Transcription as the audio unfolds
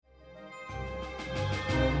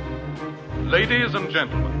Ladies and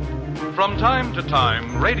gentlemen, from time to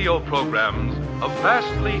time, radio programs of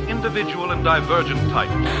vastly individual and divergent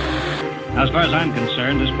types. As far as I'm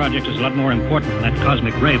concerned, this project is a lot more important than that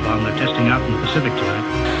cosmic ray bomb they're testing out in the Pacific tonight.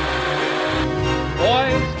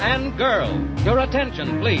 Boys and girls, your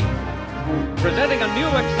attention, please. Presenting a new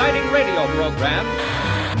exciting radio program.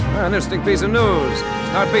 An interesting piece of news.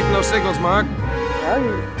 Start beating those signals, Mark. Tell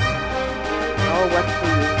you. Oh, what's for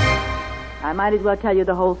you? I might as well tell you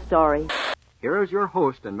the whole story. Here is your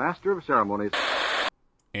host and master of ceremonies.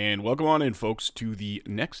 And welcome on in, folks, to the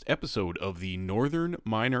next episode of the Northern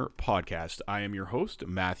Miner Podcast. I am your host,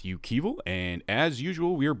 Matthew Keevil, and as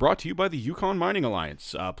usual, we are brought to you by the Yukon Mining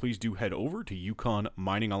Alliance. Please do head over to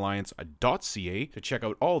yukonminingalliance.ca to check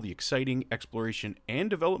out all the exciting exploration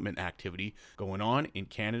and development activity going on in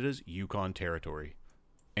Canada's Yukon Territory.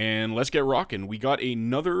 And let's get rocking. We got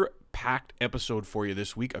another packed episode for you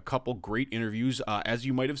this week. A couple great interviews. As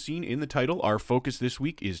you might have seen in the title, our focus this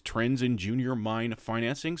week is trends in junior mine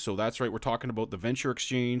financing. So that's right. We're talking about the venture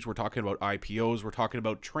exchange. We're talking about IPOs. We're talking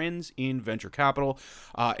about trends in venture capital.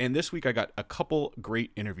 And this week I got a couple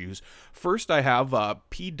great interviews. First, I have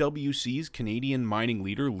PwC's Canadian mining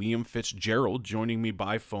leader, Liam Fitzgerald, joining me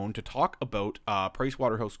by phone to talk about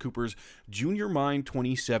PricewaterhouseCoopers Junior Mine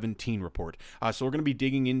 2017 report. So we're going to be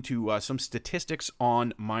digging into some statistics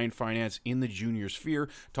on mine finance in the junior sphere,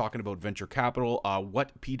 talking about venture capital,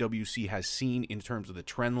 what PwC has seen in terms of the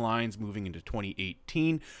trend lines moving into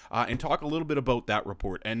 2018, and talk a little bit about that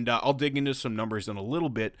report. And I'll dig into some numbers in a little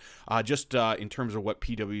bit, just in terms of what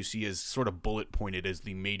PwC has sort of bullet pointed as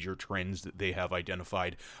the major trends that they have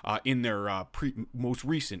identified in their most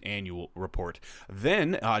recent annual report.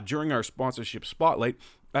 Then, during our sponsorship spotlight,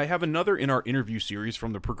 I have another in our interview series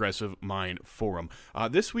from the Progressive Mine Forum.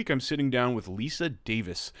 This week I'm sitting down with Lisa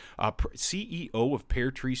Davis, CEO of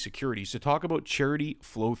PearTree Securities, to talk about charity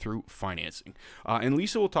flow-through financing. And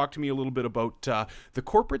Lisa will talk to me a little bit about the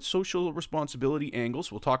corporate social responsibility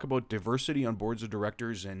angles. We'll talk about diversity on boards of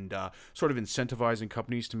directors and sort of incentivizing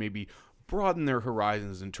companies to maybe broaden their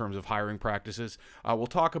horizons in terms of hiring practices. We'll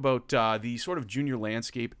talk about the sort of junior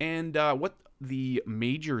landscape and what the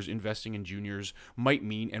majors investing in juniors might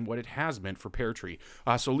mean and what it has meant for PearTree.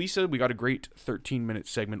 So Lisa, we got a great 13-minute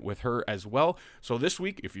segment with her as well. So this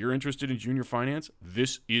week, if you're interested in junior finance,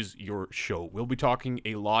 this is your show. We'll be talking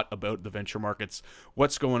a lot about the venture markets,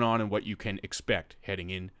 what's going on, and what you can expect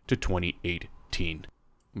heading into 2018.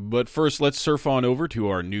 But first, let's surf on over to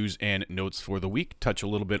our news and notes for the week, touch a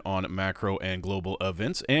little bit on macro and global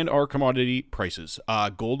events, and our commodity prices.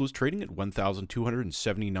 Gold was trading at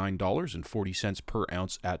 $1,279.40 per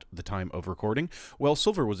ounce at the time of recording, while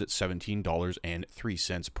silver was at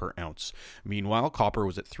 $17.03 per ounce. Meanwhile, copper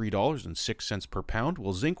was at $3.06 per pound,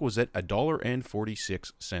 while zinc was at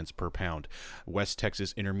 $1.46 per pound. West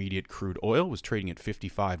Texas Intermediate crude oil was trading at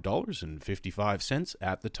 $55.55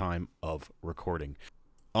 at the time of recording.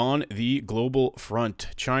 On the global front,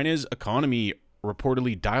 China's economy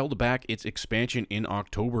reportedly dialed back its expansion in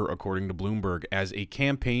October, according to Bloomberg, as a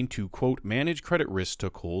campaign to, quote, manage credit risk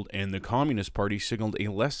took hold, and the Communist Party signaled a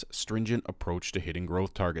less stringent approach to hitting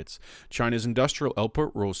growth targets. China's industrial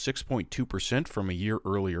output rose 6.2% from a year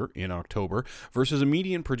earlier in October, versus a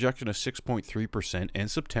median projection of 6.3% and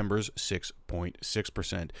September's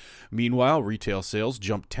 6.6%. Meanwhile, retail sales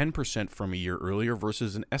jumped 10% from a year earlier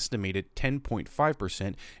versus an estimated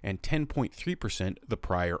 10.5% and 10.3% the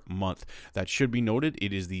prior month. That should be noted,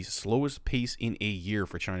 it is the slowest pace in a year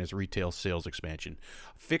for China's retail sales expansion.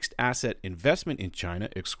 Fixed asset investment in China,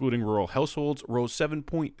 excluding rural households, rose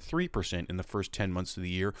 7.3% in the first 10 months of the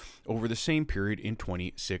year over the same period in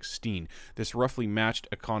 2016. This roughly matched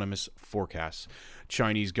economists' forecasts.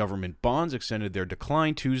 Chinese government bonds extended their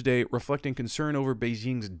decline Tuesday, reflecting concern over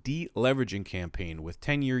Beijing's deleveraging campaign, with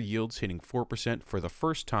 10-year yields hitting 4% for the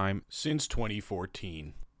first time since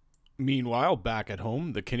 2014. Meanwhile, back at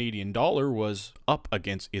home, the Canadian dollar was up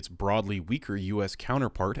against its broadly weaker U.S.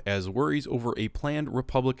 counterpart as worries over a planned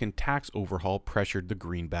Republican tax overhaul pressured the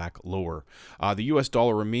greenback lower. The U.S.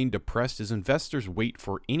 dollar remained depressed as investors wait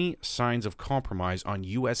for any signs of compromise on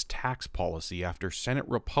U.S. tax policy after Senate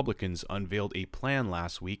Republicans unveiled a plan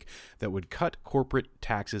last week that would cut corporate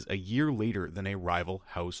taxes a year later than a rival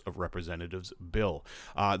House of Representatives bill.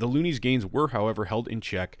 The loonies' gains were, however, held in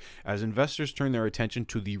check as investors turned their attention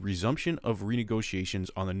to the resumption resumption of renegotiations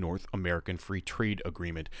on the North American Free Trade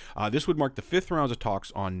Agreement. This would mark the fifth round of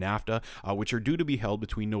talks on NAFTA, which are due to be held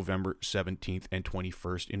between November 17th and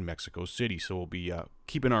 21st in Mexico City. So we'll be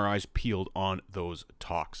keeping our eyes peeled on those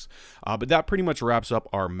talks. But that pretty much wraps up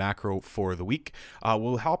our macro for the week.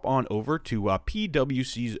 We'll hop on over to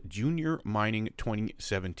PwC's Junior Mining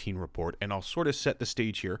 2017 report, and I'll sort of set the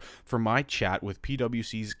stage here for my chat with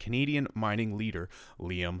PwC's Canadian mining leader,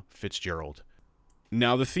 Liam Fitzgerald.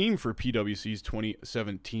 Now, the theme for PwC's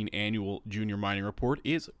 2017 annual Junior Mining Report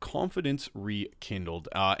is confidence rekindled.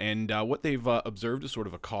 And what they've observed is sort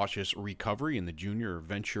of a cautious recovery in the junior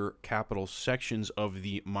venture capital sections of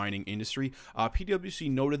the mining industry. PwC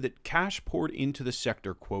noted that cash poured into the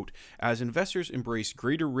sector, quote, as investors embrace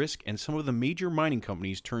greater risk and some of the major mining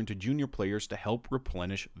companies turn to junior players to help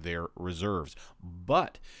replenish their reserves.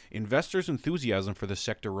 But investors' enthusiasm for the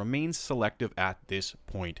sector remains selective at this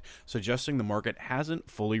point, suggesting the market hasn't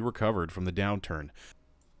fully recovered from the downturn.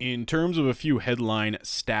 In terms of a few headline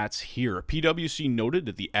stats here, PwC noted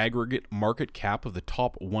that the aggregate market cap of the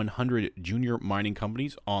top 100 junior mining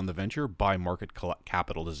companies on the venture by market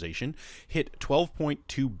capitalization hit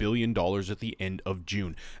 $12.2 billion at the end of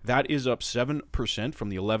June. That is up 7% from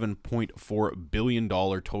the $11.4 billion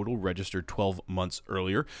total registered 12 months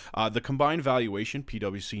earlier. The combined valuation,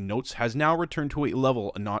 PwC notes, has now returned to a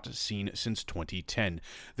level not seen since 2010.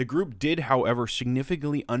 The group did, however,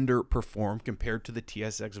 significantly underperform compared to the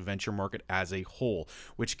TSX venture market as a whole,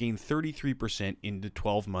 which gained 33% in the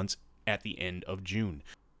 12 months at the end of June.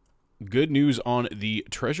 Good news on the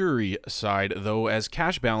treasury side, though, as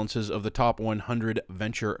cash balances of the top 100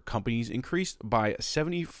 venture companies increased by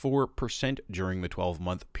 74% during the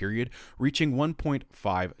 12-month period, reaching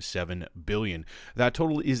 $1.57 billion. That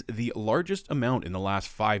total is the largest amount in the last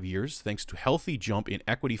 5 years, thanks to healthy jump in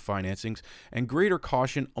equity financings and greater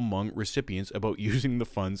caution among recipients about using the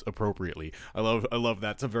funds appropriately. I love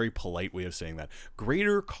that. It's a very polite way of saying that.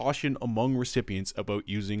 Greater caution among recipients about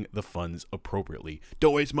using the funds appropriately.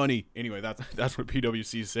 Don't waste money. Anyway, that's what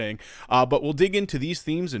PwC is saying. But we'll dig into these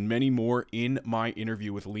themes and many more in my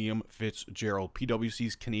interview with Liam Fitzgerald,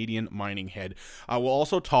 PwC's Canadian mining head. We'll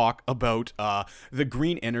also talk about the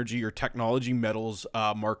green energy or technology metals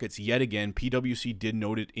markets yet again. PwC did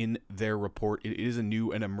note it in their report. It is a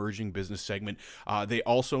new and emerging business segment. They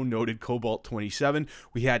also noted Cobalt 27.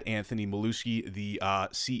 We had Anthony Maluski, the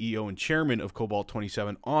CEO and chairman of Cobalt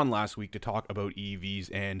 27, on last week to talk about EVs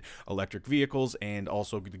and electric vehicles and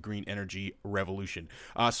also the green energy revolution.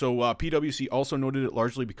 So PwC also noted it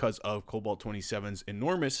largely because of Cobalt 27's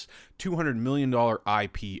enormous $200 million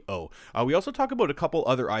IPO. We also talk about a couple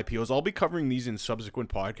other IPOs. I'll be covering these in subsequent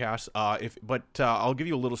podcasts, but I'll give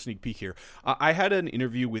you a little sneak peek here. I had an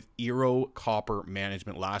interview with Eero Copper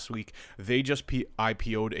Management last week. They just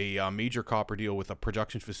IPO'd a major copper deal with a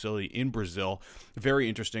production facility in Brazil. Very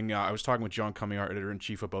interesting. I was talking with John Cumming, our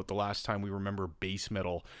editor-in-chief, about the last time we remember base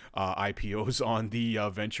metal IPOs on the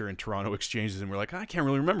venture in Toronto exchanges, and we're like, I can't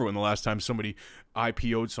really remember when the last time somebody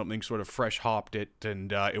IPO'd something, sort of fresh hopped it,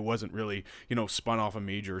 and it wasn't really, spun off a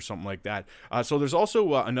major or something like that. So there's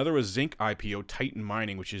also another zinc IPO, Titan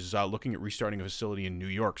Mining, which is looking at restarting a facility in New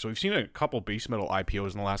York. So we've seen a couple base metal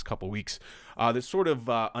IPOs in the last couple weeks that sort of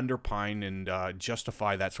underpine and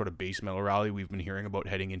justify that sort of base metal rally we've been hearing about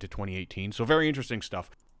heading into 2018. So very interesting stuff.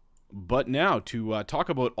 But now, to talk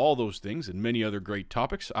about all those things and many other great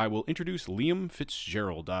topics, I will introduce Liam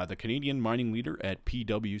Fitzgerald, the Canadian mining leader at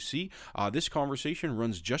PwC. This conversation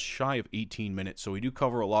runs just shy of 18 minutes, so we do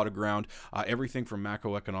cover a lot of ground, everything from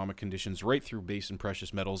macroeconomic conditions right through base and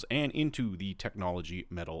precious metals and into the technology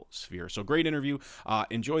metal sphere. So great interview.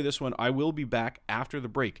 Enjoy this one. I will be back after the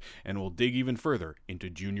break, and we'll dig even further into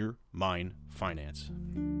junior mine finance.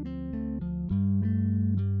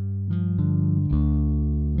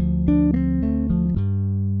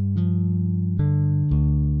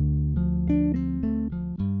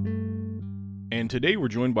 And today we're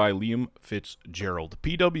joined by Liam Fitzgerald,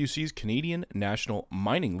 PwC's Canadian national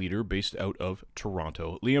mining leader based out of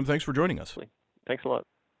Toronto. Liam, thanks for joining us. Thanks a lot.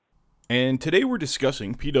 And today we're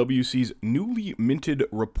discussing PwC's newly minted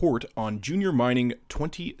report on junior mining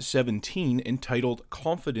 2017 entitled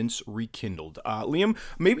Confidence Rekindled. Liam,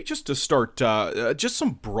 maybe just to start, just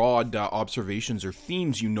some broad observations or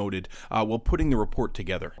themes you noted while putting the report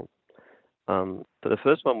together. For the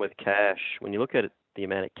first one with cash, when you look at the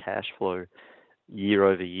amount of cash flow year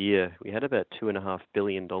over year, we had about $2.5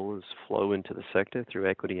 billion flow into the sector through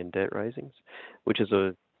equity and debt raisings, which is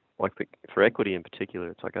for equity in particular,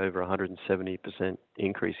 it's like over 170%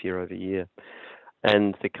 increase year over year.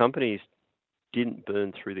 And the companies didn't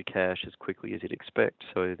burn through the cash as quickly as you'd expect.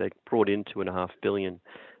 So they brought in $2.5 billion,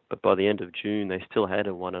 but by the end of June, they still had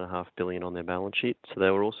a $1.5 billion on their balance sheet, so they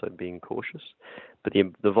were also being cautious. But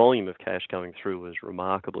the volume of cash going through was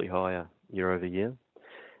remarkably higher year over year.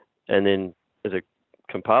 And then as a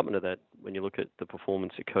compartment of that, when you look at the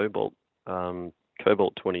performance of Cobalt,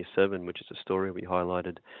 Cobalt 27, which is a story we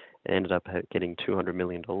highlighted, ended up getting $200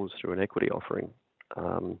 million through an equity offering,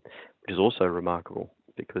 which is also remarkable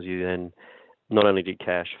because you then not only did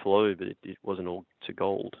cash flow, but it wasn't all to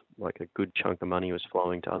gold. Like a good chunk of money was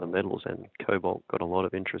flowing to other metals, and Cobalt got a lot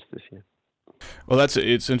of interest this year. Well,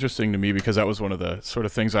 it's interesting to me because that was one of the sort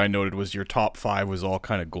of things I noted was your top 5 was all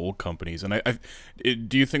kind of gold companies. And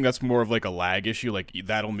do you think that's more of like a lag issue? Like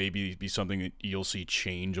that'll maybe be something that you'll see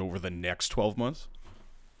change over the next 12 months?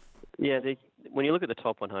 Yeah, when you look at the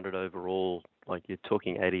top 100 overall, like you're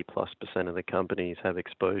talking 80+% of the companies have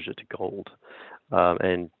exposure to gold.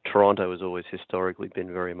 And Toronto has always historically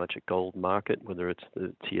been very much a gold market, whether it's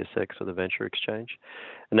the TSX or the Venture Exchange.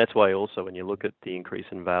 And that's why also when you look at the increase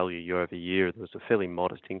in value year over year, there was a fairly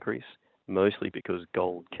modest increase, mostly because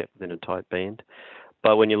gold kept within a tight band.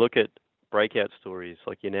 But when you look at breakout stories,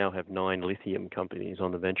 like you now have 9 lithium companies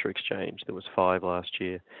on the Venture Exchange. There was 5 last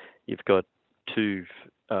year. You've got 2,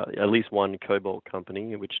 at least 1 cobalt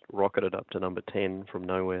company, which rocketed up to number 10 from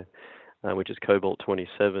nowhere, which is Cobalt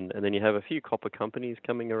 27. And then you have a few copper companies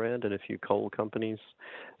coming around and a few coal companies.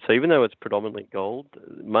 So even though it's predominantly gold,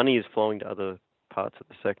 money is flowing to other parts of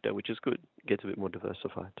the sector, which is good. It gets a bit more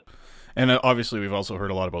diversified. And obviously we've also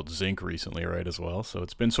heard a lot about zinc recently, right, as well. So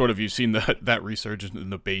it's been sort of, you've seen that resurgence in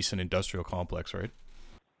the base and industrial complex, right?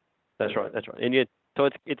 That's right. And yeah, so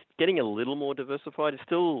it's getting a little more diversified. It's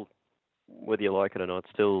still, whether you like it or not,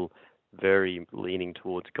 still very leaning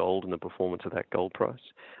towards gold and the performance of that gold price.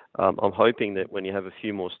 I'm hoping that when you have a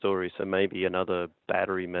few more stories, so maybe another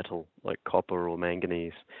battery metal like copper or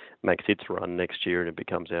manganese makes its run next year and it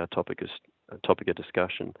becomes our topic of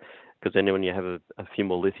discussion. Because then when you have a few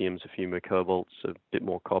more lithiums, a few more cobalts, a bit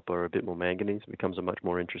more copper, a bit more manganese, it becomes a much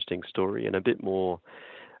more interesting story and a bit more,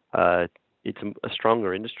 it's a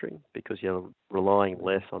stronger industry because you're relying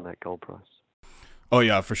less on that gold price. Oh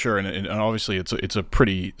yeah, for sure, and obviously it's a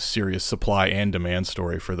pretty serious supply and demand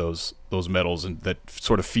story for those metals and that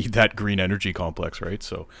sort of feed that green energy complex, right?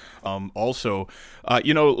 So, also,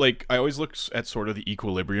 like I always look at sort of the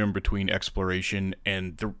equilibrium between exploration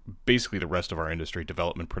and basically the rest of our industry,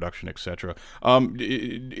 development, production, etc.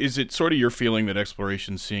 Is it sort of your feeling that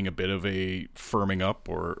exploration's seeing a bit of a firming up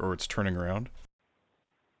or it's turning around?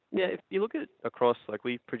 Yeah, if you look at across, like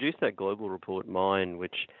we produced that global report, Mine,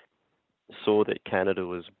 which saw that Canada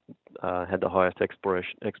was had the highest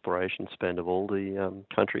exploration spend of all the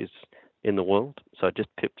countries in the world. So it just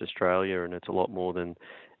pipped Australia, and it's a lot more than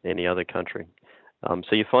any other country.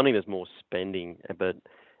 So you're finding there's more spending, and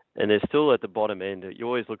there's still at the bottom end. You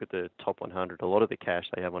always look at the top 100. A lot of the cash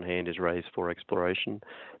they have on hand is raised for exploration.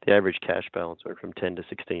 The average cash balance went from 10 to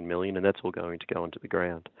 16 million, and that's all going to go into the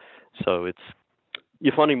ground. So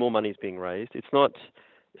you're finding more money is being raised. It's not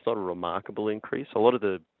a remarkable increase. A lot of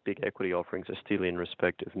the big equity offerings are still in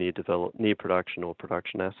respect of near production or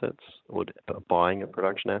production assets or buying of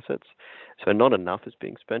production assets. So not enough is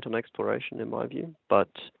being spent on exploration in my view, but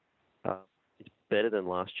it's better than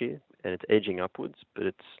last year and it's edging upwards,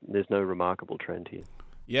 but there's no remarkable trend here.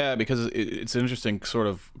 Yeah, because it's interesting, sort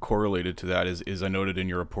of correlated to that is I noted in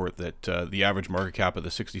your report that the average market cap of the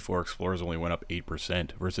 64 explorers only went up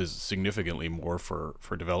 8% versus significantly more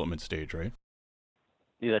for development stage, right?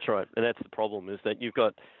 Yeah, that's right. And that's the problem is that you've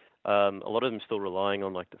got a lot of them still relying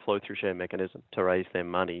on like the flow-through share mechanism to raise their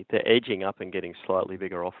money. They're edging up and getting slightly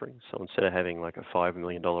bigger offerings. So instead of having like a $5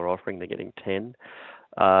 million offering, they're getting 10.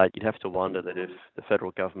 You'd have to wonder that if the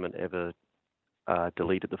federal government ever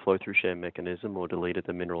deleted the flow-through share mechanism or deleted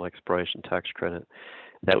the mineral exploration tax credit,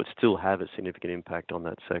 that would still have a significant impact on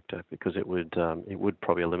that sector because it would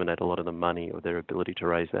probably eliminate a lot of the money or their ability to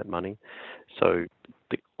raise that money. So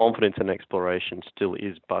the confidence in exploration still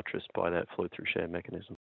is buttressed by that flow-through share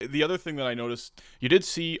mechanism. The other thing that I noticed, you did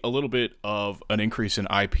see a little bit of an increase in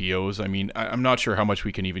IPOs. I mean, I'm not sure how much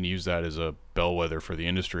we can even use that as a bellwether for the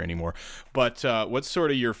industry anymore. But what's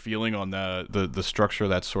sort of your feeling on the structure of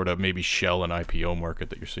that sort of maybe shell and IPO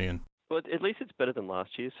market that you're seeing? Well, at least it's better than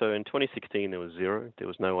last year. So in 2016, there was 0. There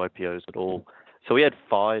was no IPOs at all. So we had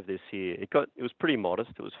 5 this year. It was pretty modest.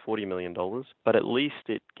 It was $40 million. But at least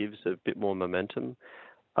it gives a bit more momentum.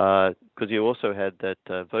 Because you also had that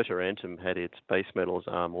Votorantim had its base metals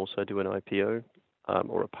arm also do an IPO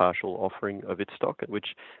or a partial offering of its stock, which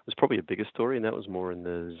was probably a bigger story, and that was more in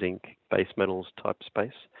the zinc base metals type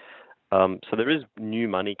space. So there is new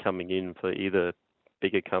money coming in for either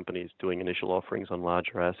bigger companies doing initial offerings on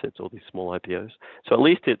larger assets or these small IPOs. So at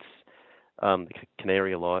least it's the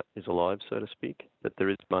canary is alive, so to speak, that there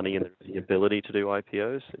is money and the ability to do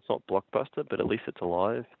IPOs. It's not blockbuster, but at least it's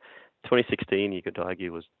alive. 2016, you could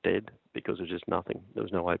argue, was dead because there was just nothing. There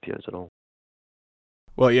was no IPOs at all.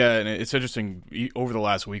 Well, yeah, and it's interesting. Over the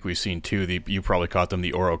last week, we've seen two. You probably caught them,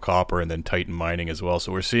 the Oro Copper and then Titan Mining as well.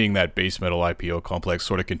 So we're seeing that base metal IPO complex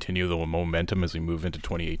sort of continue the momentum as we move into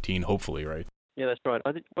 2018, hopefully, right? Yeah, that's right.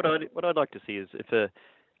 I think what I'd like to see is there's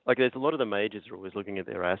a lot of the majors are always looking at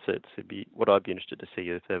their assets. What I'd be interested to see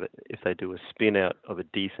is if they do a spin out of a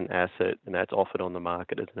decent asset and that's offered on the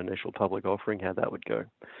market as an initial public offering, how that would go.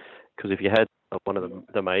 Because if you had one of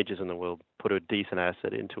the majors in the world put a decent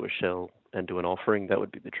asset into a shell and do an offering, that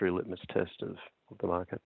would be the true litmus test of the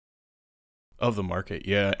market. Of the market,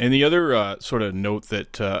 yeah. And the other sort of note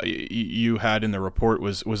that you had in the report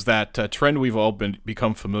was that trend we've all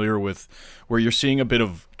become familiar with, where you're seeing a bit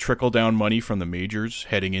of trickle-down money from the majors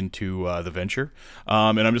heading into the venture.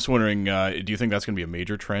 And I'm just wondering, do you think that's going to be a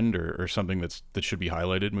major trend or something that should be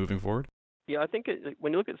highlighted moving forward? Yeah, I think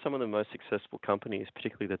when you look at some of the most successful companies,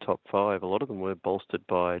 particularly the top 5, a lot of them were bolstered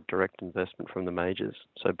by direct investment from the majors.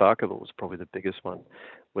 So Barkerville was probably the biggest one,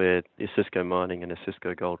 where the Cisco Mining and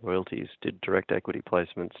Cisco Gold Royalties did direct equity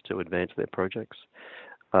placements to advance their projects.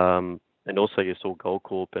 And also you saw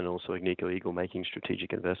Goldcorp and also Agnico Eagle making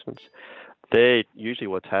strategic investments. There, usually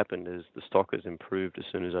what's happened is the stock has improved as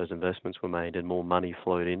soon as those investments were made and more money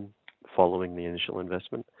flowed in following the initial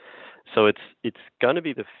investment. So it's going to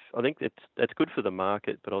be I think that's good for the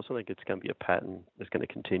market, but also I think it's going to be a pattern that's going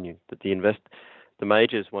to continue. That the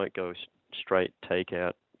majors won't go straight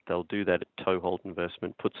takeout. They'll do that toehold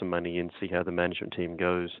investment, put some money in, see how the management team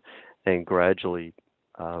goes, and gradually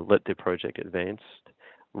let their project advance.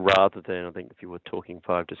 Rather than, I think, if you were talking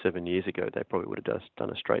 5 to 7 years ago, they probably would have just done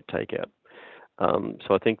a straight takeout.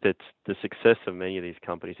 So I think that the success of many of these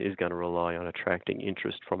companies is going to rely on attracting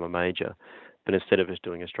interest from a major. But instead of just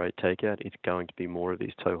doing a straight takeout, it's going to be more of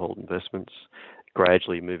these toehold investments,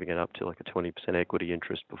 gradually moving it up to like a 20% equity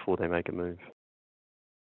interest before they make a move.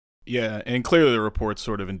 Yeah, and clearly the report's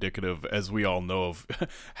sort of indicative, as we all know, of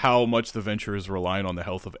how much the venture is relying on the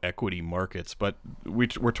health of equity markets. But we're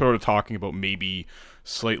sort of talking about maybe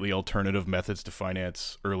slightly alternative methods to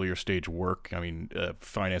finance earlier stage work. I mean,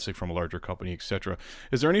 financing from a larger company, etc.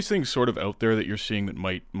 Is there anything sort of out there that you're seeing that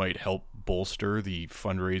might help bolster the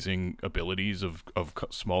fundraising abilities of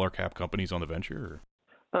smaller cap companies on the venture?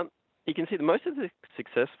 You can see that most of the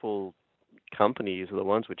successful companies are the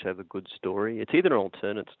ones which have a good story. It's either an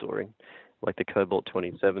alternate story, like the Cobalt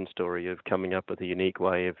 27 story of coming up with a unique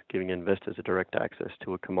way of giving investors a direct access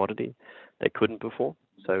to a commodity they couldn't before.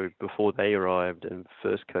 So before they arrived and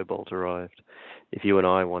first Cobalt arrived, if you and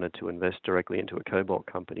I wanted to invest directly into a Cobalt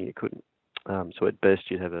company, you couldn't. So at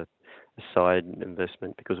best, you'd have a side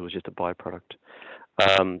investment because it was just a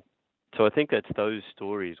byproduct. So I think that's those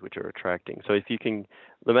stories which are attracting. So if you can,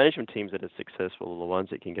 the management teams that are successful are the ones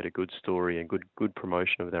that can get a good story and good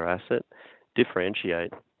promotion of their asset,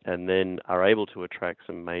 differentiate, and then are able to attract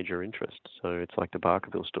some major interest. So it's like the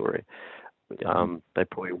Barkerville story. They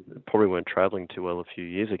probably weren't traveling too well a few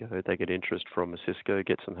years ago. They get interest from a Cisco,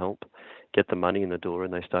 get some help, get the money in the door,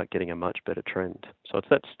 and they start getting a much better trend. So it's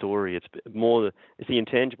that story. It's the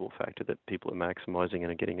intangible factor that people are maximizing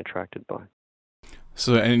and are getting attracted by.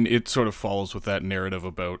 So, and it sort of follows with that narrative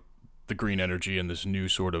about the green energy and this new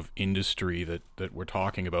sort of industry that we're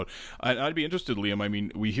talking about. I'd be interested, Liam. I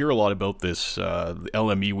mean, we hear a lot about this. The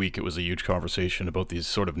LME week, it was a huge conversation about these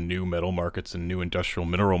sort of new metal markets and new industrial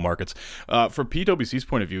mineral markets. From PwC's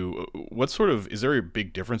point of view, is there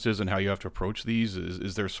big differences in how you have to approach these?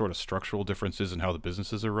 Is there sort of structural differences in how the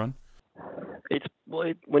businesses are run?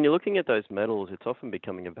 When you're looking at those metals, it's often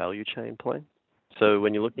becoming a value chain play. So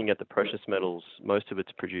when you're looking at the precious metals, most of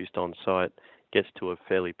it's produced on site, gets to a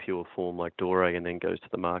fairly pure form like doré, and then goes to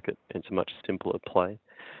the market. It's a much simpler play.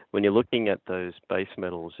 When you're looking at those base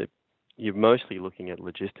metals, you're mostly looking at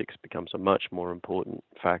logistics becomes a much more important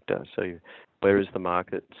factor. So where is the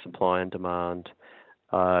market, supply and demand,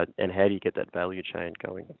 and how do you get that value chain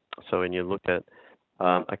going? So when you look at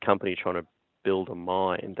a company trying to build a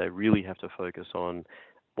mine, they really have to focus on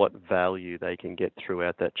what value they can get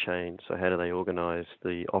throughout that chain. So how do they organize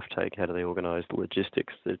the offtake? How do they organize the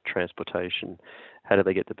logistics, the transportation? How do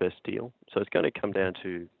they get the best deal? So it's going to come down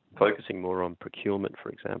to focusing more on procurement, for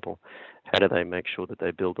example. How do they make sure that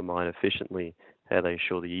they build the mine efficiently? How do they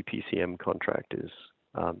ensure the EPCM contract is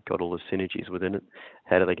got all the synergies within it?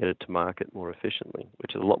 How do they get it to market more efficiently?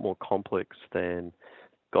 Which is a lot more complex than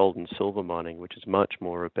gold and silver mining, which is much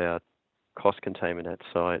more about cost containment at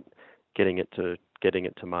site, getting it to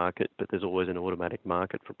market, but there's always an automatic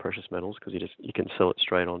market for precious metals because you can sell it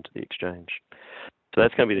straight onto the exchange. So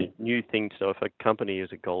that's going to be the new thing. So if a company is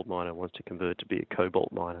a gold miner wants to convert to be a cobalt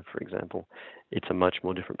miner, for example, it's a much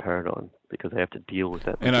more different paradigm because they have to deal with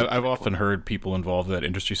that. And I've often heard people involved in that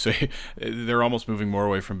industry say they're almost moving more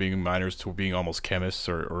away from being miners to being almost chemists,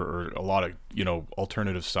 or a lot of,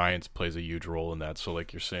 alternative science plays a huge role in that. So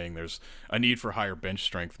like you're saying, there's a need for higher bench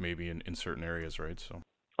strength maybe in certain areas, right? So.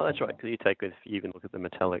 Oh, that's right. Because if you even look at the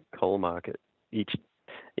metallic coal market, each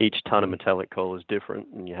ton of metallic coal is different,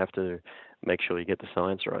 and you have to make sure you get the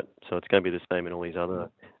science right. So it's going to be the same in all these other.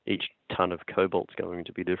 Each ton of cobalt's going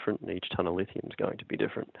to be different, and each ton of lithium's going to be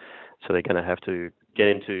different. So they're going to have to get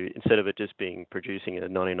into, instead of it just being producing a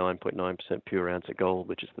 99.9% pure ounce of gold,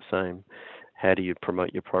 which is the same, how do you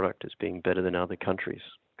promote your product as being better than other countries?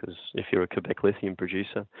 Because if you're a Quebec lithium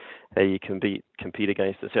producer, how you compete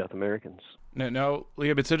against the South Americans? Now,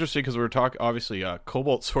 Liam, it's interesting because we were talking, obviously,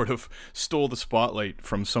 cobalt sort of stole the spotlight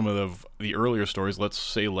from some of the earlier stories, let's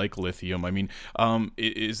say like lithium. I mean,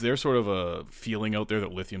 is there sort of a feeling out there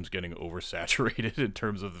that lithium's getting oversaturated in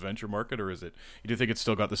terms of the venture market, or do you think it's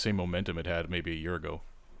still got the same momentum it had maybe a year ago?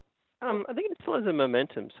 I think it still has a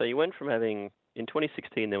momentum. So you went from having, in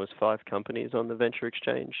 2016, there was 5 companies on the venture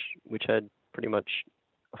exchange, which had pretty much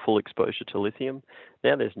a full exposure to lithium.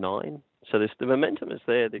 Now there's 9. So the momentum is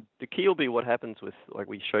there. The key will be what happens with, like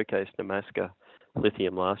we showcased Nemaska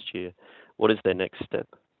Lithium last year. What is their next step?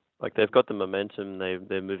 Like they've got the momentum.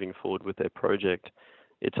 They're moving forward with their project.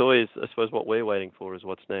 It's always, I suppose, what we're waiting for is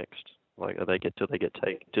what's next. Like, do they get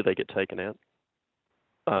taken out?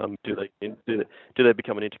 Do they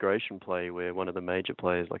become an integration play where one of the major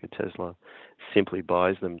players, like a Tesla, simply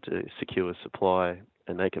buys them to secure supply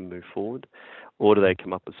and they can move forward, or do they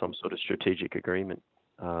come up with some sort of strategic agreement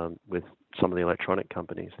with some of the electronic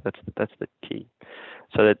companies? That's the key.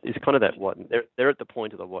 So that is kind of that what they're at the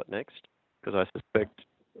point of the what next, because I suspect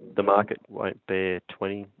the market won't bear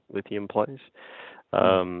 20 lithium plays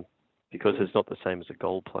because it's not the same as a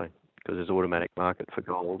gold play. Because there's automatic market for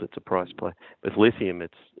gold, it's a price play. With lithium,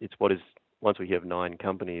 it's what is, once we have 9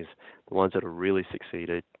 companies, the ones that have really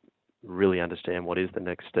succeeded really understand what is the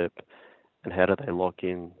next step and how do they lock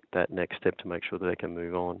in that next step to make sure that they can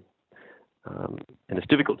move on. And it's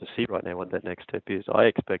difficult to see right now what that next step is. I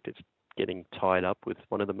expect it's getting tied up with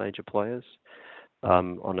one of the major players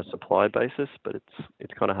on a supply basis, but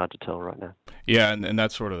it's kind of hard to tell right now. Yeah, and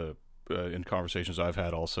that's sort of in conversations I've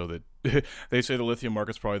had also, that they say the lithium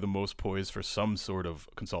market's probably the most poised for some sort of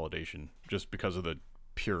consolidation just because of the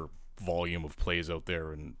pure volume of plays out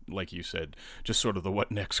there, and like you said, just sort of the what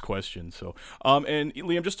next question. So and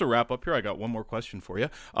Liam, just to wrap up here, I got one more question for you.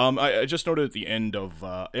 I just noted at the end of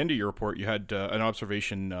your report you had an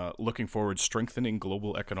observation looking forward, strengthening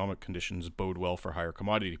global economic conditions bode well for higher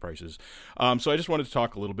commodity prices. So I just wanted to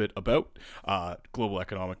talk a little bit about global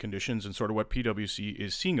economic conditions and sort of what PwC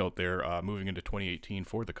is seeing out there moving into 2018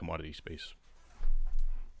 for the commodity space.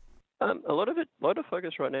 A lot of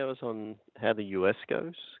focus right now is on how the US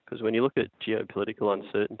goes, because when you look at geopolitical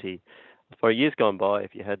uncertainty, for years gone by,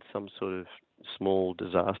 if you had some sort of small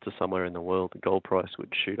disaster somewhere in the world, the gold price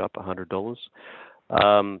would shoot up $100.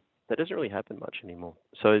 That doesn't really happen much anymore.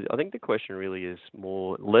 So I think the question really is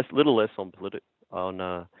little less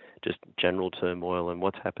on just general turmoil and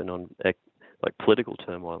what's happened on like political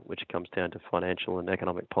turmoil, which comes down to financial and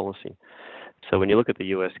economic policy. So when you look at the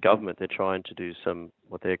U.S. government, they're trying to do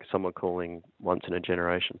what some are calling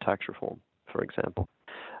once-in-a-generation tax reform, for example.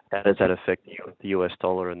 How does that affect the U.S.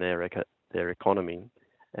 dollar and their economy?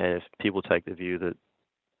 And if people take the view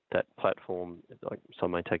that platform, like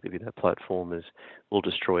some may take the view that platform will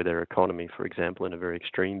destroy their economy, for example, in a very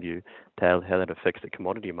extreme view, how that affects the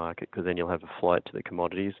commodity market, because then you'll have a flight to the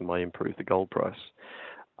commodities and might improve the gold price.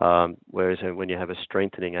 Whereas when you have a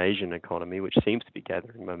strengthening Asian economy, which seems to be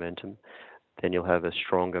gathering momentum, then you'll have a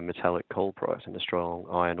stronger metallic coal price and a strong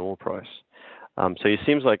iron ore price. So it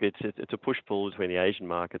seems like it's a push-pull between the Asian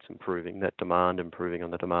markets improving, that demand improving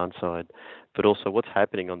on the demand side, but also what's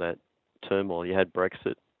happening on that turmoil. You had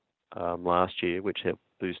Brexit last year, which helped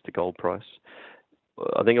boost the gold price.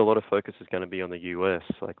 I think a lot of focus is going to be on the US.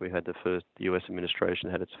 Like we had the US administration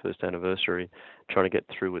had its first anniversary, trying to get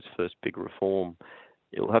through its first big reform.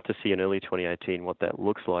 You'll have to see in early 2018 what that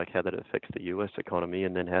looks like, how that affects the US economy,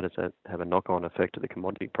 and then how does that have a knock-on effect to the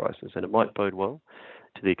commodity prices. And it might bode well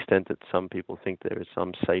to the extent that some people think there is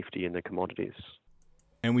some safety in the commodities.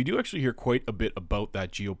 And we do actually hear quite a bit about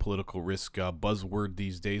that geopolitical risk buzzword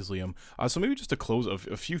these days, Liam. So maybe just to close,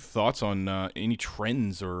 a few thoughts on any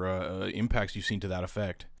trends or impacts you've seen to that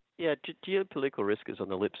effect. Yeah, geopolitical risk is on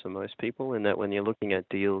the lips of most people, in that when you're looking at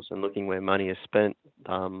deals and looking where money is spent,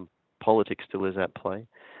 politics still is at play.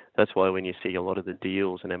 That's why when you see a lot of the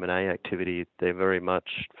deals and M&A activity, they're very much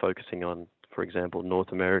focusing on for example,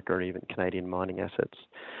 North America and even Canadian mining assets.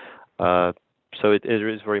 So there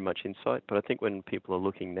is very much insight, but I think when people are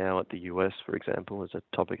looking now at the US, for example, as a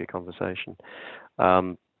topic of conversation,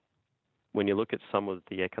 when you look at some of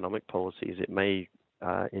the economic policies, it may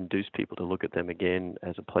induce people to look at them again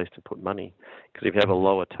as a place to put money. Because if you have a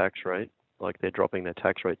lower tax rate, like they're dropping their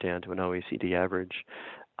tax rate down to an OECD average,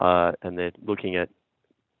 and they're looking at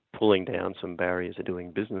pulling down some barriers to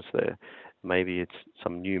doing business there, maybe it's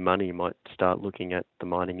some new money might start looking at the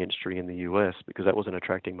mining industry in the US, because that wasn't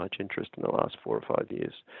attracting much interest in the last 4 or 5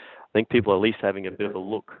 years. I think people are at least having a bit of a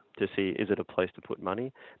look to see, is it a place to put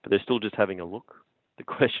money? But they're still just having a look. The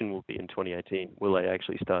question will be in 2018, will they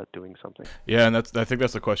actually start doing something? Yeah, and I think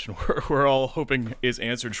that's the question we're all hoping is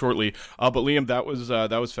answered shortly. But Liam, that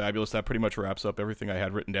was fabulous. That pretty much wraps up everything I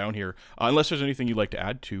had written down here. Unless there's anything you'd like to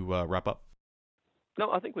add to wrap up. No,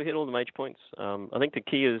 I think we hit all the major points. I think the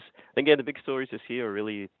key is, again, the big stories this year are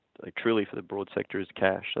really, truly for the broad sector is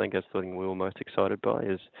cash. I think that's the thing we were most excited by,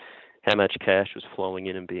 is how much cash was flowing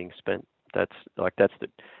in and being spent. That's the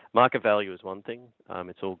market value is one thing.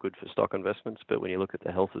 It's all good for stock investments, but when you look at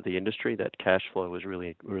the health of the industry, that cash flow was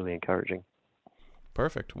really, really encouraging.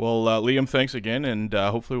 Perfect. Well, Liam, thanks again, and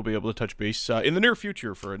hopefully we'll be able to touch base in the near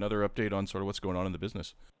future for another update on sort of what's going on in the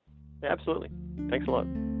business. Yeah, absolutely. Thanks a lot.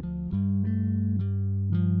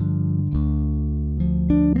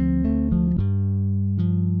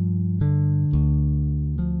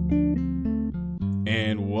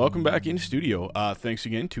 And welcome back in studio. Thanks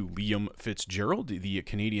again to Liam Fitzgerald, the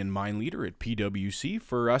Canadian mine leader at PwC,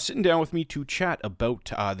 for sitting down with me to chat about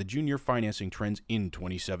the junior financing trends in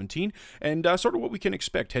 2017 and sort of what we can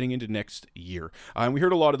expect heading into next year. And we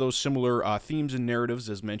heard a lot of those similar themes and narratives,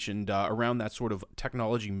 as mentioned, around that sort of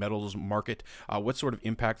technology metals market, what sort of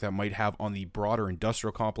impact that might have on the broader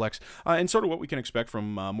industrial complex, and sort of what we can expect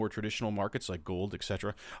from more traditional markets like gold,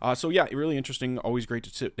 etc. So yeah, really interesting. Always great to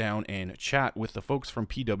sit down and chat with the folks from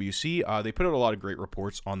PwC. They put out a lot of great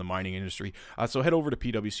reports on the mining industry. So head over to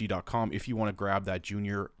pwc.com if you want to grab that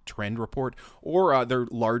junior trend report or their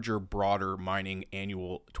larger, broader mining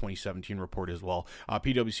annual 2017 report as well.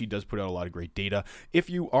 PwC does put out a lot of great data. If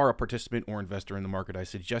you are a participant or investor in the market, I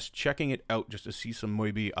suggest checking it out just to see some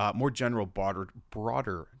maybe more general,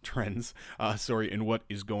 broader trends, in what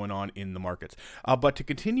is going on in the markets. But to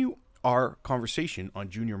continue our conversation on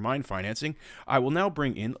junior mine financing, I will now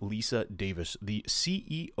bring in Lisa Davis, the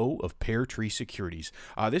CEO of PearTree Securities.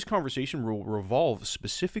 This conversation will revolve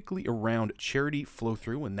specifically around charity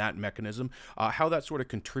flow-through and that mechanism, how that sort of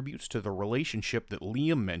contributes to the relationship that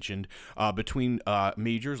Liam mentioned between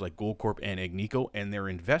majors like Goldcorp and Agnico and their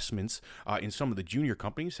investments in some of the junior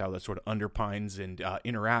companies, how that sort of underpins and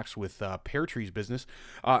interacts with PearTree's business.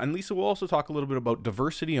 And Lisa will also talk a little bit about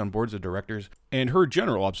diversity on boards of directors and her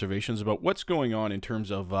general observations about what's going on in terms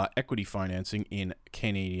of equity financing in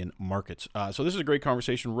Canadian markets. So this is a great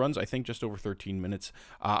conversation. Runs, I think, just over 13 minutes.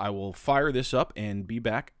 I will fire this up and be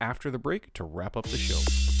back after the break to wrap up the show.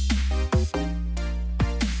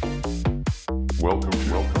 Welcome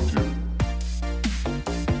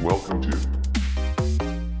to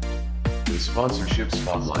the Sponsorship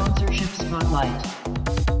Spotlight.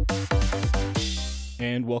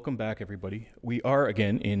 And welcome back, everybody. We are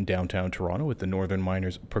again in downtown Toronto with the Northern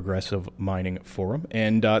Miners Progressive Mining Forum,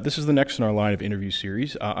 and this is the next in our line of interview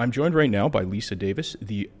series. I'm joined right now by Lisa Davis,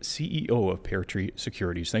 the CEO of PearTree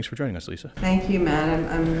Securities. Thanks for joining us, Lisa. Thank you,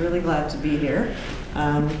 Matt. I'm really glad to be here.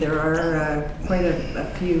 There are quite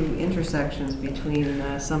a few intersections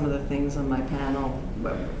between some of the things on my panel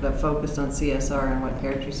that focused on CSR and what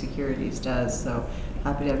PearTree Securities does. So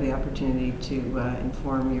happy to have the opportunity to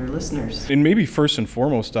inform your listeners. And maybe first and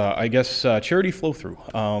foremost, I guess charity flow-through.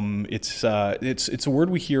 It's a word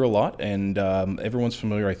we hear a lot, and everyone's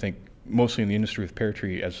familiar, I think, mostly in the industry with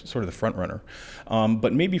PearTree as sort of the front runner.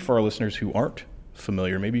 But maybe for our listeners who aren't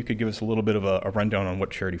familiar, maybe you could give us a little bit of a rundown on what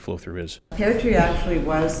charity flow-through is. PearTree actually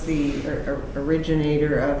was the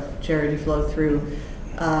originator of charity flow-through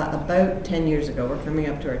about 10 years ago. We're coming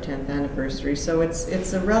up to our 10th anniversary, so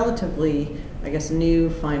it's a relatively, I guess,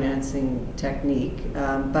 new financing technique,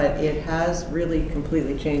 but it has really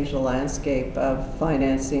completely changed the landscape of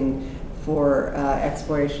financing for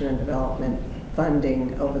exploration and development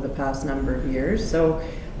funding over the past number of years. So,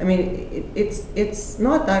 I mean, it's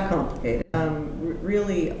not that complicated.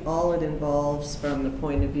 Really, all it involves from the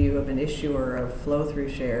point of view of an issuer of flow-through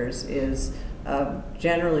shares is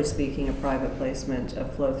generally speaking, a private placement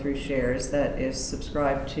of flow-through shares that is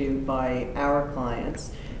subscribed to by our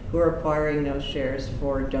clients who are acquiring those shares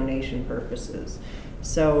for donation purposes.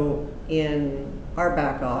 So in our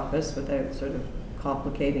back office, without sort of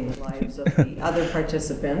complicating the lives of the other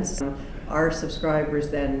participants. Our subscribers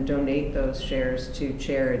then donate those shares to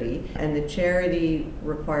charity, and the charity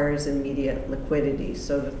requires immediate liquidity.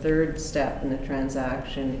 So the third step in the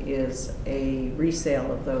transaction is a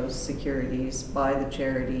resale of those securities by the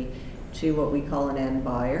charity to what we call an end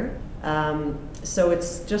buyer. So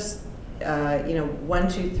it's just 1,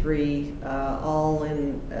 2, 3, all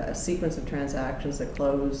in a sequence of transactions that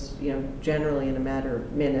close, generally in a matter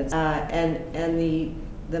of minutes. And the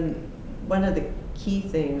one of the key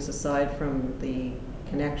things, aside from the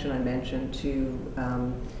connection I mentioned to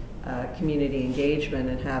community engagement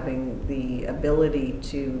and having the ability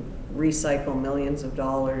to recycle millions of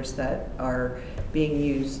dollars that are being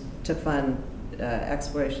used to fund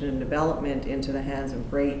exploration and development into the hands of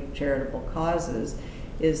great charitable causes,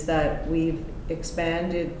 is that we've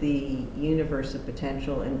expanded the universe of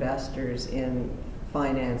potential investors in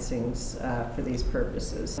financings for these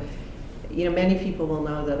purposes. Many people will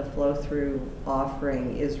know that a flow-through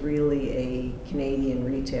offering is really a Canadian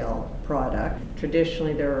retail product.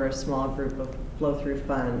 Traditionally, there were a small group of flow-through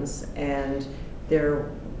funds, and there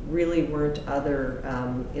really weren't other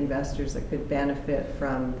investors that could benefit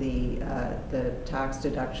from the tax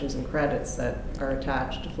deductions and credits that are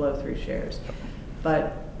attached to flow-through shares.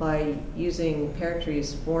 But by using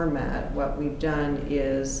PearTree's format, what we've done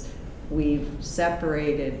is we've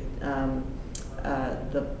separated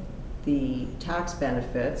the tax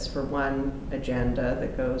benefits for one agenda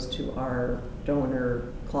that goes to our donor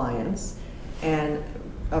clients, and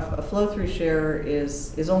a flow-through share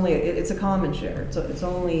is only it's a common share. So it's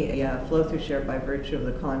only a flow-through share by virtue of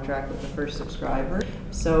the contract with the first subscriber.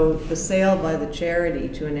 So the sale by the charity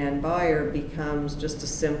to an end buyer becomes just a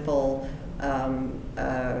simple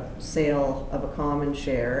sale of a common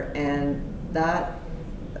share, and that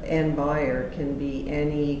end buyer can be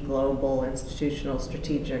any global institutional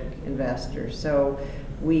strategic investor. So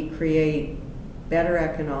we create better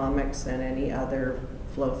economics than any other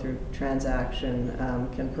flow-through transaction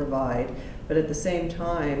can provide, but at the same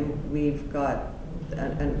time we've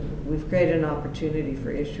created an opportunity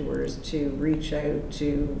for issuers to reach out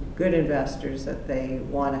to good investors that they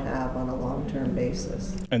want to have on a long-term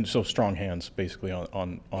basis. And so strong hands, basically,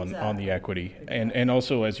 on the equity. Exactly. And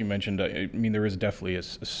also, as you mentioned, there is definitely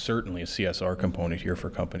certainly a CSR component here for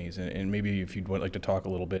companies. And maybe if you'd like to talk a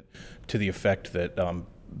little bit to the effect that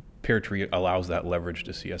PearTree allows that leverage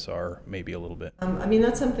to CSR, maybe a little bit.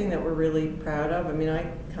 That's something that we're really proud of. I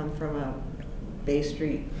come from a Bay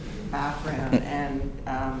Street background, and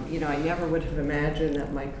I never would have imagined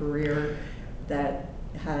that my career, that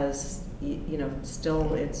has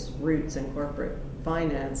still its roots in corporate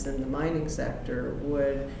finance in the mining sector,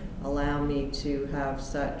 would allow me to have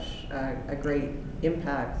such a great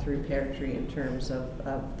impact through PearTree in terms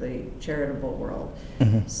of the charitable world.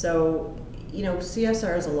 Mm-hmm. So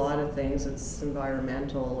CSR is a lot of things. It's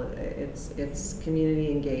environmental, it's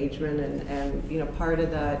community engagement, and part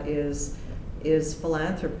of that is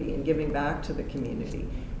philanthropy and giving back to the community.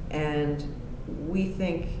 And we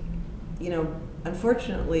think,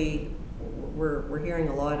 unfortunately, we're hearing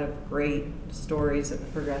a lot of great stories at the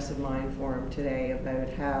Progressive Mind Forum today about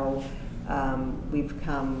how we've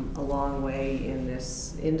come a long way in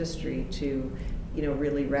this industry to,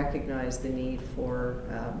 really recognize the need for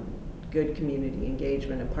good community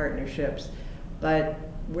engagement and partnerships. But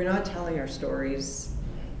we're not telling our stories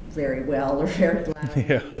very well or very loudly.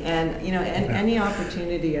 Yeah. And any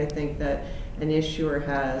opportunity I think that an issuer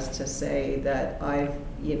has to say that I've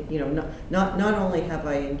not only have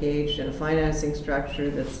I engaged in a financing structure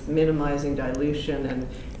that's minimizing dilution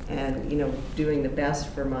and doing the best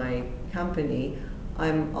for my company,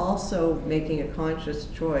 I'm also making a conscious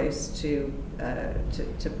choice to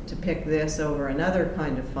pick this over another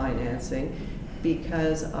kind of financing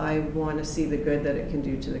because I want to see the good that it can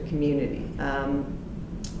do to the community.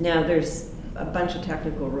 Now, there's a bunch of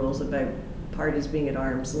technical rules about parties being at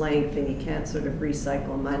arm's length, and you can't sort of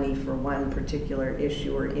recycle money for one particular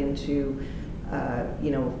issuer into,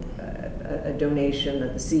 a donation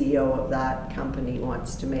that the CEO of that company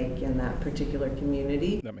wants to make in that particular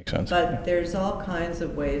community. That makes sense. But there's all kinds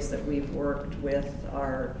of ways that we've worked with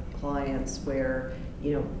our clients where,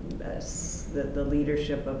 the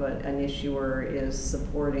leadership of an issuer is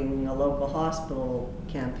supporting a local hospital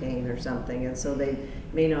campaign or something, and so they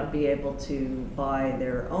may not be able to buy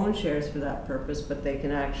their own shares for that purpose, but they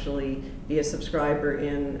can actually be a subscriber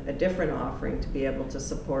in a different offering to be able to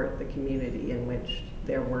support the community in which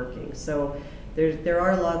they're working. So there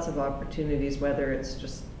are lots of opportunities, whether it's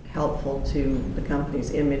just helpful to the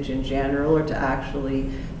company's image in general or to actually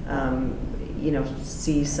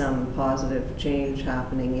see some positive change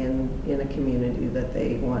happening in a community that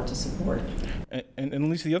they want to support. And at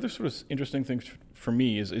least the other sort of interesting thing for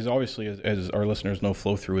me is obviously, as our listeners know,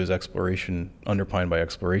 flow through is exploration, underpinned by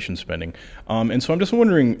exploration spending. And so I'm just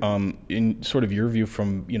wondering, in sort of your view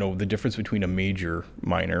from, the difference between a major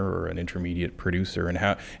miner or an intermediate producer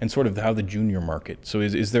and sort of how the junior market. So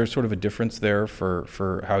is there sort of a difference there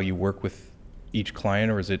for how you work with each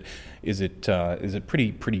client, or is it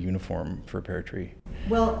pretty uniform for PearTree?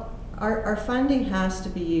 Well, our funding has to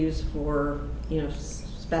be used for,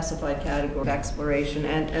 specified category of exploration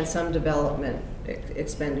and some development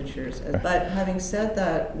expenditures. But having said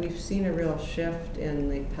that, we've seen a real shift in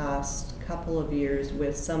the past couple of years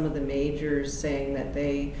with some of the majors saying that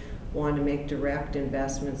they want to make direct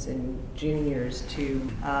investments in juniors to,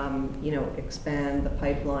 expand the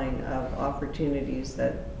pipeline of opportunities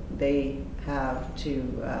that they have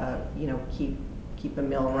to, keep a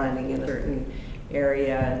mill running in a certain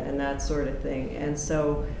area and that sort of thing. And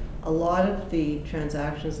so a lot of the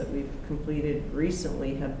transactions that we've completed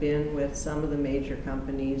recently have been with some of the major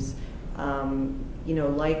companies,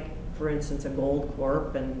 like, for instance, a Gold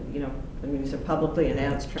Corp, and, these are publicly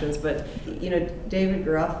announced transactions, but, David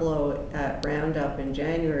Garofalo at Roundup in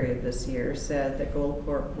January of this year said that Gold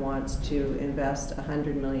Corp wants to invest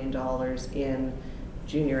 $100 million in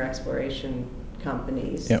junior exploration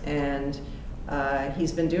companies. Yep. And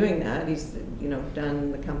he's been doing that. He's,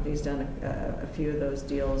 the company's done a few of those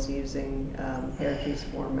deals using PearTree's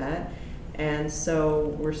format. And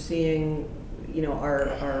so we're seeing,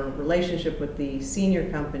 our relationship with the senior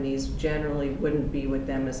companies generally wouldn't be with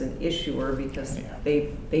them as an issuer because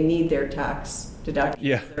they need their tax deductions.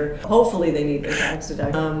 Yeah. Hopefully they need their tax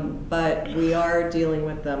deductions. But we are dealing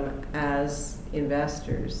with them as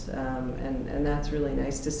investors, and that's really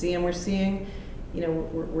nice to see. And we're seeing,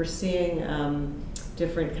 we're seeing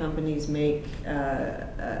different companies make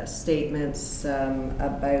statements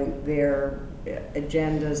about their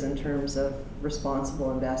agendas in terms of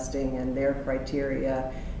responsible investing and their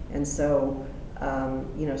criteria. And so,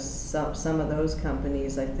 some of those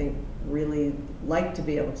companies, I think, really like to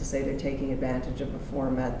be able to say they're taking advantage of a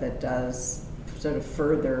format that does sort of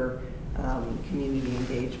further community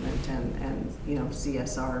engagement and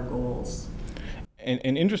CSR goals.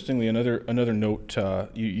 And interestingly, another note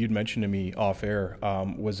you'd mentioned to me off air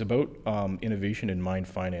was about innovation in mine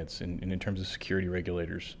finance in terms of security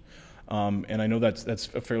regulators. And I know that's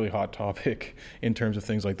a fairly hot topic in terms of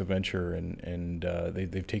things like the venture, and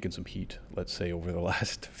they've taken some heat, let's say, over the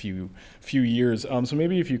last few years. So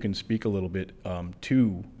maybe if you can speak a little bit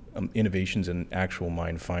to innovations in actual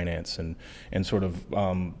mine finance and sort of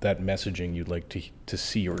that messaging you'd like to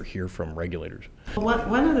see or hear from regulators.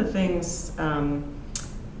 One of the things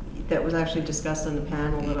that was actually discussed on the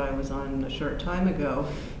panel that I was on a short time ago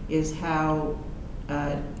is how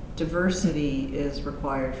diversity is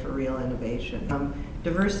required for real innovation.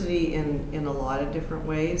 Diversity in a lot of different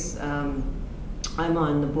ways. I'm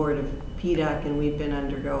on the board of PDAC, and we've been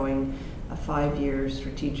undergoing a 5-year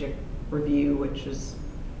strategic review, which is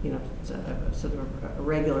it's a sort of a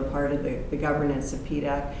regular part of the governance of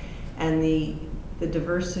PDAC. And the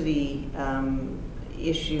diversity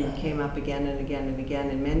issue came up again and again and again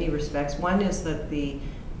in many respects. One is that the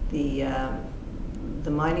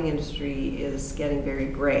mining industry is getting very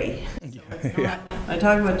gray. So it's not, when I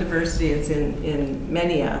talk about diversity, it's in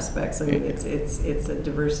many aspects. I mean, it's a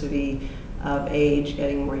diversity of age,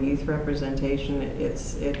 getting more youth representation.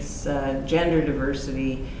 It's gender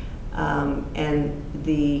diversity. And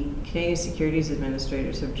the Canadian Securities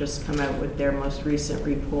Administrators have just come out with their most recent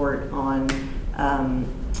report on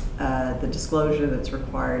the disclosure that's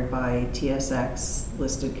required by TSX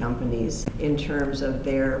listed companies in terms of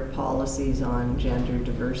their policies on gender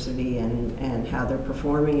diversity and how they're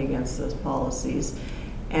performing against those policies.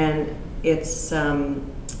 And it's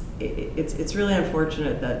really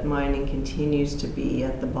unfortunate that mining continues to be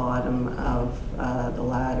at the bottom of the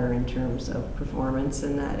ladder in terms of performance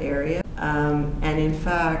in that area. And in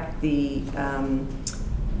fact, the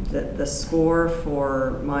score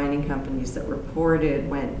for mining companies that reported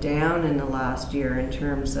went down in the last year in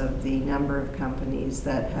terms of the number of companies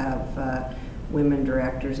that have women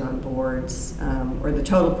directors on boards, or the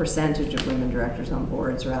total percentage of women directors on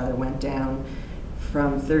boards rather went down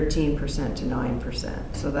from 13% to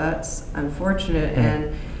 9%. So that's unfortunate.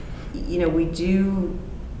 And,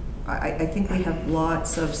 I think we have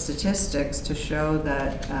lots of statistics to show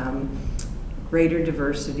that greater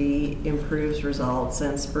diversity improves results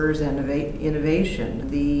and spurs innovation.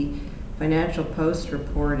 The Financial Post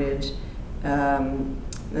reported, now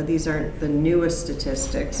these aren't the newest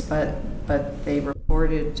statistics, but they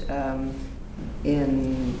reported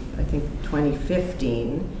in, I think,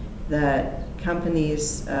 2015 that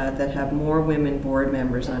companies that have more women board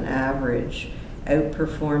members on average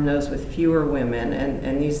outperform those with fewer women,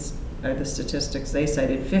 and these are the statistics they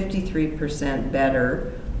cited: 53%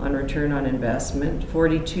 better on return on investment,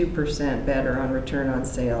 42% better on return on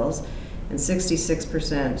sales, and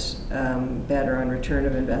 66% better on return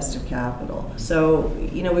of invested capital. So,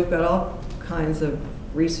 we've got all kinds of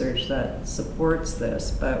research that supports this,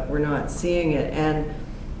 but we're not seeing it. And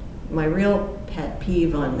my real pet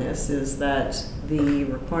peeve on this is that the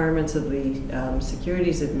requirements of the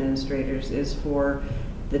securities administrators is for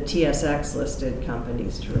the TSX listed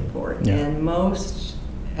companies to report. Yeah. And most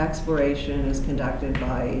exploration is conducted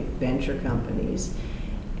by venture companies.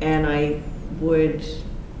 And I would,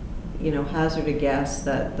 hazard a guess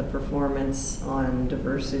that the performance on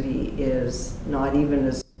diversity is not even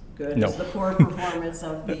as good as the poor performance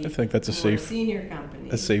of the I think that's senior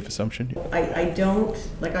companies. A safe assumption. I don't,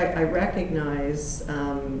 I recognize,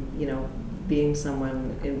 being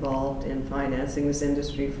someone involved in financing this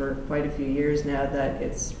industry for quite a few years now, that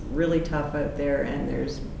it's really tough out there, and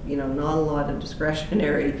there's not a lot of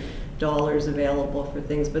discretionary dollars available for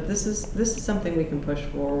things. But this is something we can push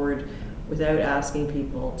forward without asking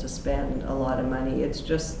people to spend a lot of money. It's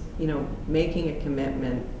just making a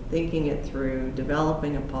commitment, thinking it through,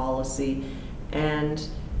 developing a policy, and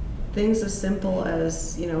things as simple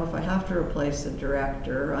as, if I have to replace a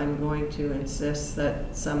director, I'm going to insist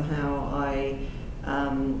that somehow I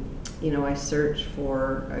search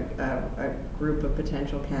for a group of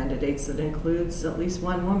potential candidates that includes at least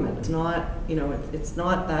one woman. It's not, it's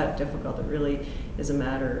not that difficult. It really is a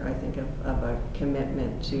matter, I think, of a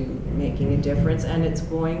commitment to making a difference, and it's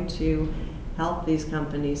going to help these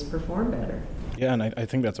companies perform better. Yeah, and I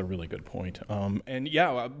think that's a really good point.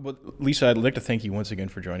 Lisa, I'd like to thank you once again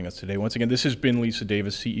for joining us today. Once again, this has been Lisa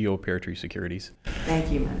Davis, CEO of PearTree Securities.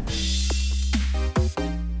 Thank you, Matt.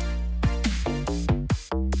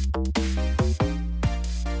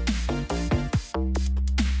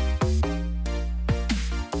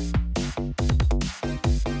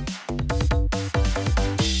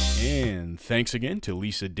 Thanks again to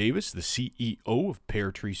Lisa Davis, the CEO of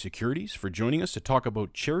PearTree Securities, for joining us to talk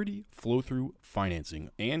about charity flow-through financing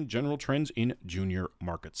and general trends in junior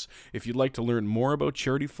markets. If you'd like to learn more about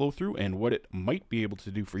charity flow-through and what it might be able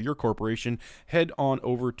to do for your corporation, head on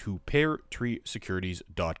over to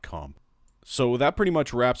PearTreeSecurities.com. So that pretty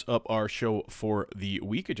much wraps up our show for the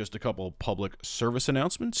week. Just a couple public service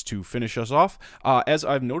announcements to finish us off. As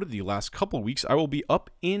I've noted the last couple weeks, I will be up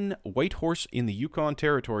in Whitehorse in the Yukon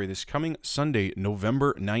Territory this coming Sunday,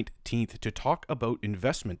 November 19th, to talk about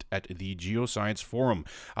investment at the Geoscience Forum.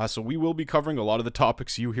 So we will be covering a lot of the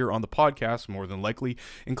topics you hear on the podcast, more than likely,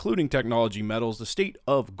 including technology metals, the state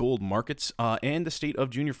of gold markets, and the state of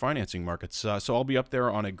junior financing markets. So I'll be up there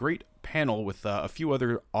on a great panel with a few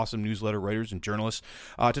other awesome newsletter writers and journalists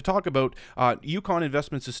to talk about Yukon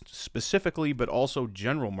investments specifically, but also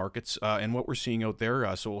general markets and what we're seeing out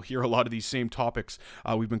there. So we'll hear a lot of these same topics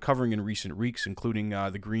we've been covering in recent weeks, including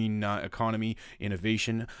the green economy,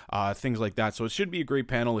 innovation, things like that. So it should be a great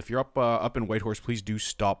panel. If you're up in Whitehorse, please do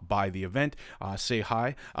stop by the event, say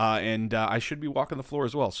hi, and I should be walking the floor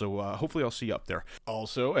as well. So hopefully I'll see you up there.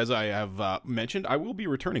 Also, as I have mentioned, I will be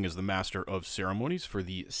returning as the Master of Ceremonies for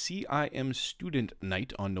the CIM Student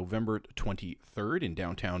Night on November 23rd in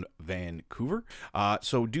downtown Vancouver.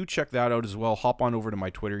 So do check that out as well. Hop on over to my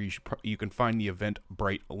Twitter. You can find the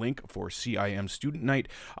Eventbrite link for CIM Student Night,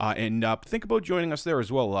 and think about joining us there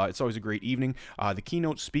as well. It's always a great evening. The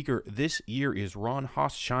keynote speaker this year is Ron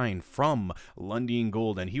Haas-Shine from Lundin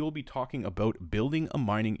Gold, and he will be talking about building a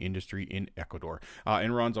mining industry in Ecuador.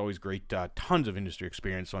 And Ron's always great, tons of industry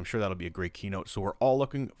experience, so I'm sure that'll be a great keynote. So we're all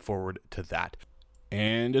looking forward to that.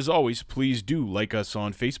 And as always, please do like us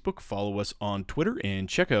on Facebook, follow us on Twitter, and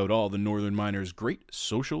check out all the Northern Miners' great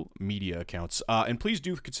social media accounts. And please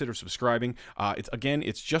do consider subscribing.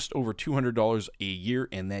 It's just over $200 a year,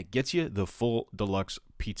 and that gets you the full deluxe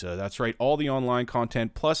pizza. That's right, all the online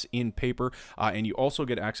content plus in paper, and you also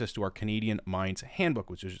get access to our Canadian Mines Handbook,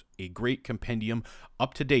 which is a great compendium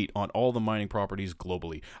up to date on all the mining properties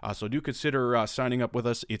globally. So do consider signing up with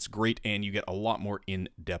us. It's great, and you get a lot more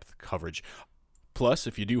in-depth coverage. Plus,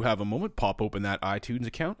 if you do have a moment, pop open that iTunes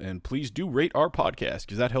account and please do rate our podcast,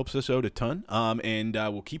 because that helps us out a ton and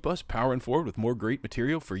will keep us powering forward with more great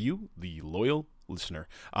material for you, the loyal listener.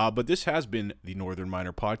 But this has been the Northern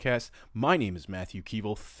Miner Podcast. My name is Matthew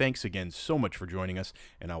Keevil. Thanks again so much for joining us,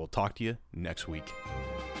 and I will talk to you next week.